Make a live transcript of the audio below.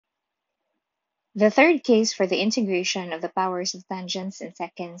The third case for the integration of the powers of tangents and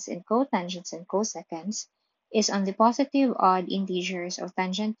secants and cotangents and cosecants is on the positive odd integers of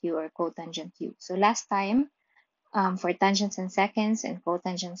tangent u or cotangent u. So last time, for tangents and secants and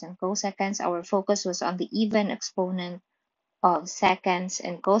cotangents and cosecants, our focus was on the even exponent of secants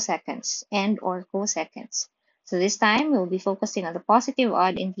and cosecants and or cosecants. So this time we'll be focusing on the positive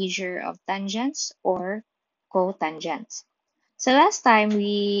odd integer of tangents or cotangents. So last time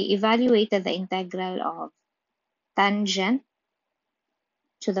we evaluated the integral of tangent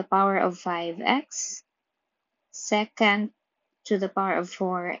to the power of 5x, secant to the power of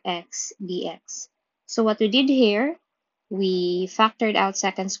 4x dx. So what we did here, we factored out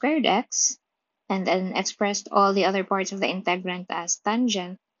secant squared x and then expressed all the other parts of the integrand as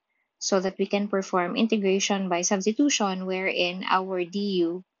tangent so that we can perform integration by substitution wherein our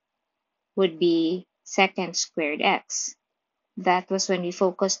du would be secant squared x. That was when we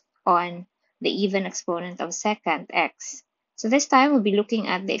focused on the even exponent of secant x. So this time we'll be looking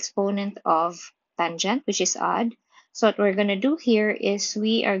at the exponent of tangent, which is odd. So what we're going to do here is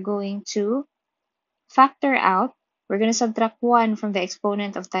we are going to factor out, we're going to subtract 1 from the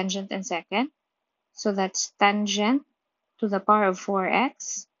exponent of tangent and secant. So that's tangent to the power of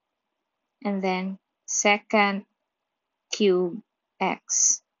 4x, and then secant cube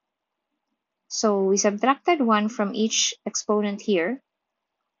x. So we subtracted 1 from each exponent here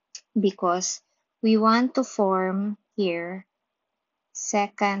because we want to form here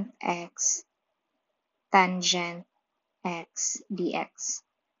secant x tangent x dx.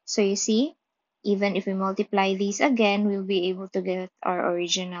 So you see, even if we multiply these again, we'll be able to get our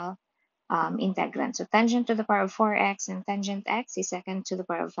original integrand. So tangent to the power of 4x and tangent x is secant to the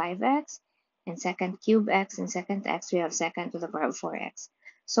power of 5x, and secant cube x and secant x, we have secant to the power of 4x.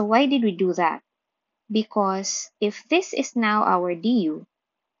 So why did we do that? Because if this is now our du,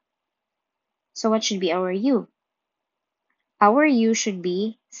 so what should be our u? Our u should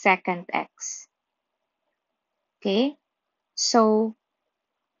be secant x. Okay? So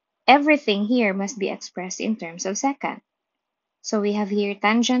everything here must be expressed in terms of secant. So we have here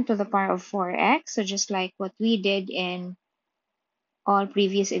tangent to the power of 4x. So just like what we did in all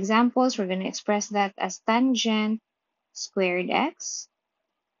previous examples, we're going to express that as tangent squared x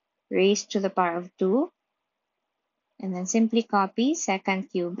raised to the power of 2. And then simply copy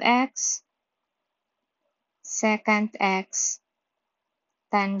secant cube x, secant x,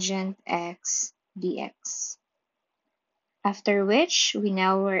 tangent x dx. After which, we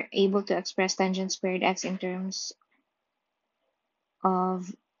now were able to express tangent squared x in terms of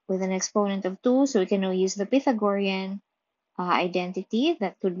with an exponent of 2. So we can now use the Pythagorean identity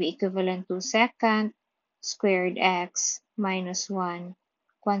that would be equivalent to secant squared x minus 1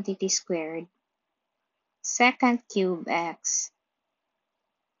 quantity squared, secant cube x,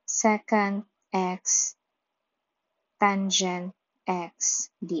 secant x tangent x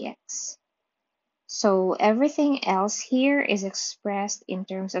dx. So everything else here is expressed in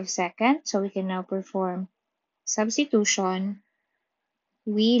terms of secant. So we can now perform substitution.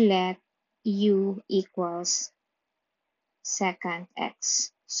 We let u equals secant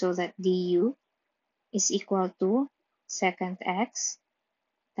x, so that du is equal to secant x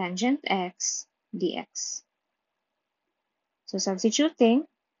tangent x dx. So substituting,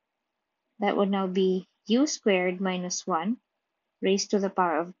 that would now be u squared minus 1 raised to the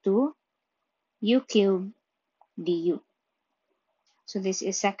power of 2 u cubed du. So this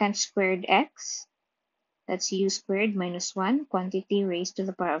is secant squared x, that's u squared minus 1 quantity raised to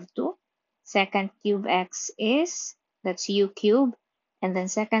the power of 2. Secant cube x is, that's u cubed, and then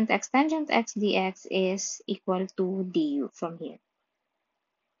secant x tangent x dx is equal to du from here.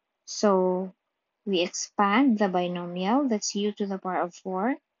 So we expand the binomial, that's u to the power of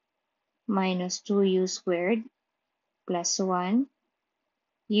 4 minus 2u squared plus 1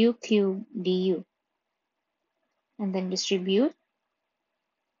 u cubed du. And then distribute,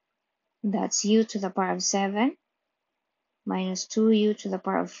 that's u to the power of 7 minus 2u to the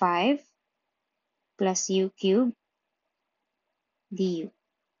power of 5 plus u cubed du.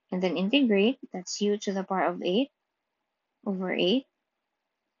 And then integrate, that's u to the power of 8 over 8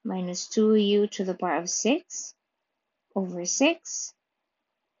 minus 2u to the power of 6 over 6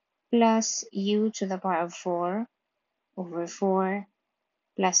 plus u to the power of 4 over 4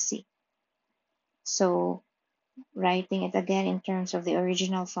 plus c. So writing it again in terms of the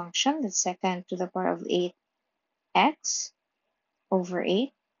original function, that's secant to the power of 8x over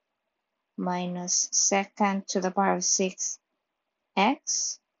 8 minus secant to the power of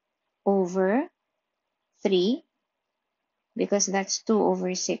 6x over 3, because that's 2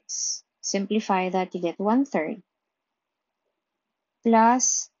 over 6. Simplify that, you get 1/3,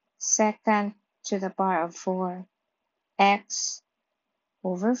 plus secant to the power of 4, x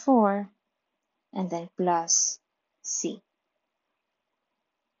over 4, and then plus c.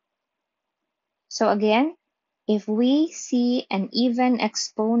 So again, if we see an even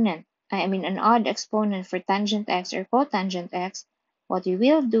exponent, an odd exponent for tangent x or cotangent x, what we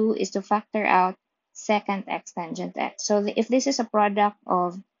will do is to factor out secant x tangent x. So if this is a product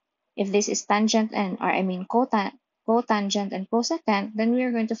of, if this is tangent and, cotangent and cosecant, then we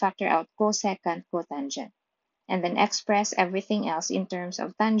are going to factor out cosecant cotangent, and then express everything else in terms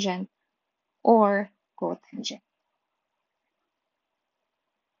of tangent or cotangent.